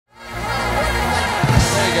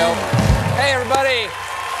Hey, everybody.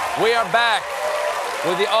 We are back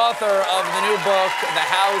with the author of the new book, The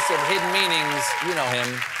House of Hidden Meanings. You know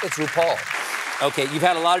him. It's RuPaul. Okay, you've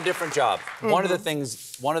had a lot of different jobs. One of the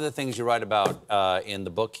things you write about in the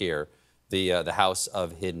book here, the House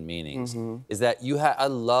of Hidden Meanings, is that I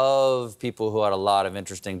love people who had a lot of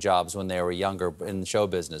interesting jobs when they were younger in the show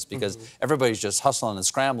business, because everybody's just hustling and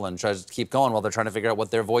scrambling, trying to keep going while they're trying to figure out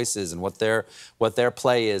what their voice is and what their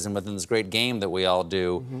play is, and within this great game that we all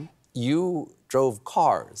do. You drove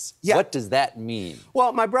cars. Yeah. What does that mean?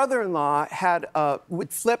 Well, my brother-in-law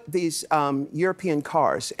would flip these European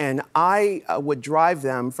cars, and I would drive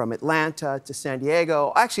them from Atlanta to San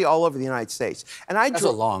Diego, actually all over the United States. And That's a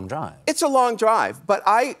long drive. It's a long drive, but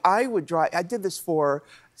I would drive. I did this for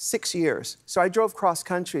 6 years, so I drove cross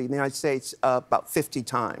country in the United States about 50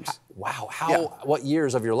 times. Wow. What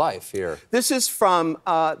years of your life here? This is from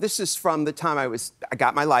the time I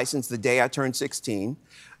got my license, the day I turned 16.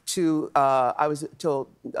 I was till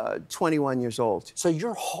 21 years old. So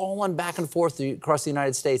you're hauling back and forth across the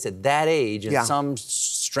United States at that age in some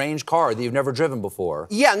strange car that you've never driven before.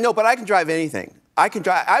 Yeah, no, but I can drive anything. I can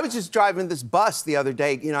drive. I was just driving this bus the other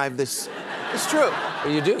day. You know, I have this. It's true.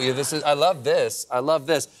 Well, you do. I love this. I love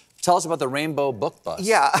this. Tell us about the Rainbow Book Bus.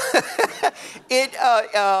 Yeah.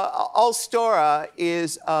 Allstora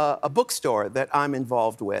is a bookstore that I'm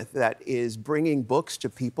involved with that is bringing books to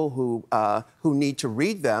people who need to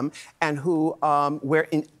read them and who where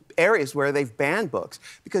in areas where they've banned books.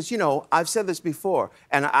 Because, you know, I've said this before,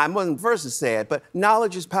 and I'm one of the first to say it, but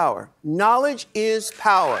knowledge is power. Knowledge is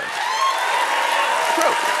power.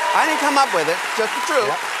 True. I didn't come up with it, just the truth.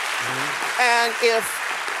 Yep. And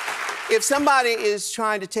if somebody is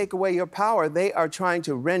trying to take away your power, they are trying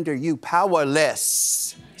to render you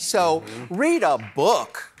powerless. So read a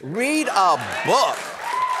book. Read a book.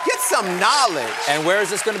 Get some knowledge. And where is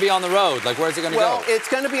this going to be on the road? Like, where's it going to go? Well, it's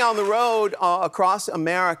going to be on the road across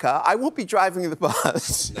America. I won't be driving the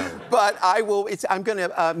bus, but I will. I'm going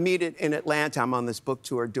to meet it in Atlanta. I'm on this book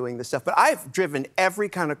tour doing this stuff. But I've driven every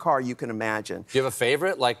kind of car you can imagine. Do you have a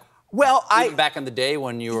favorite? Like, well, even back in the day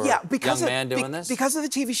when you were a young man doing this? Because of the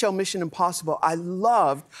TV show Mission Impossible, I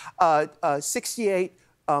loved 68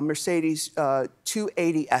 Mercedes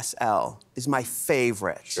 280 SL is my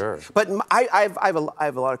favorite. Sure. But I have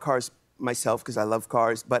a lot of cars myself because I love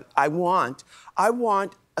cars. But I want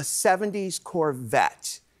a 70s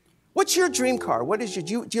Corvette. What's your dream car? What is your?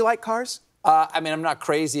 Do you like cars? I mean, I'm not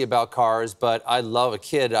crazy about cars, but I love a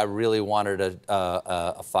kid. I really wanted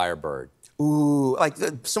a Firebird. Ooh, like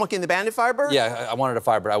the Smokey and the Bandit Firebird? Yeah, I wanted a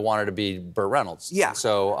Firebird. I wanted to be Burt Reynolds. Yeah.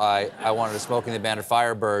 So I wanted a Smokey and the Bandit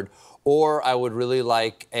Firebird, or I would really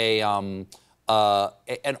like an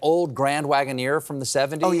old Grand Wagoneer from the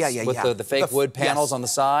 70s. Oh, yeah. With the fake wood panels on the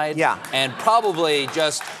side. Yeah. And probably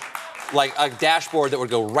just like a dashboard that would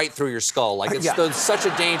go right through your skull. Like, it's such a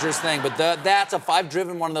dangerous thing. But I've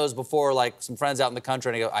driven one of those before, like some friends out in the country,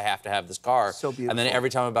 and I go, I have to have this car. So beautiful. And then every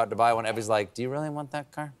time I'm about to buy one, everybody's like, do you really want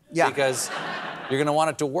that car? Yeah. Because you're going to want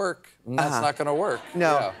it to work, and that's not going to work.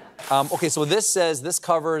 No. Yeah. Okay, so this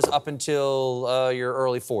covers up until your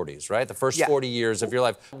early 40s, right? The first 40 years of your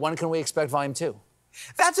life. When can we expect volume 2?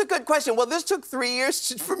 That's a good question. Well, this took 3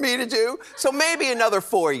 years for me to do, so maybe another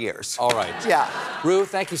 4 years. All right. Yeah. Ru,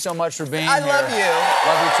 thank you so much for being here. I love you.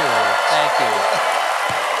 Love you too, Ru. Thank you.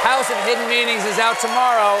 House of Hidden Meanings is out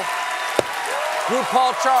tomorrow.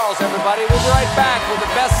 RuPaul Charles, everybody. We'll be right back with the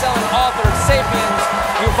best-selling author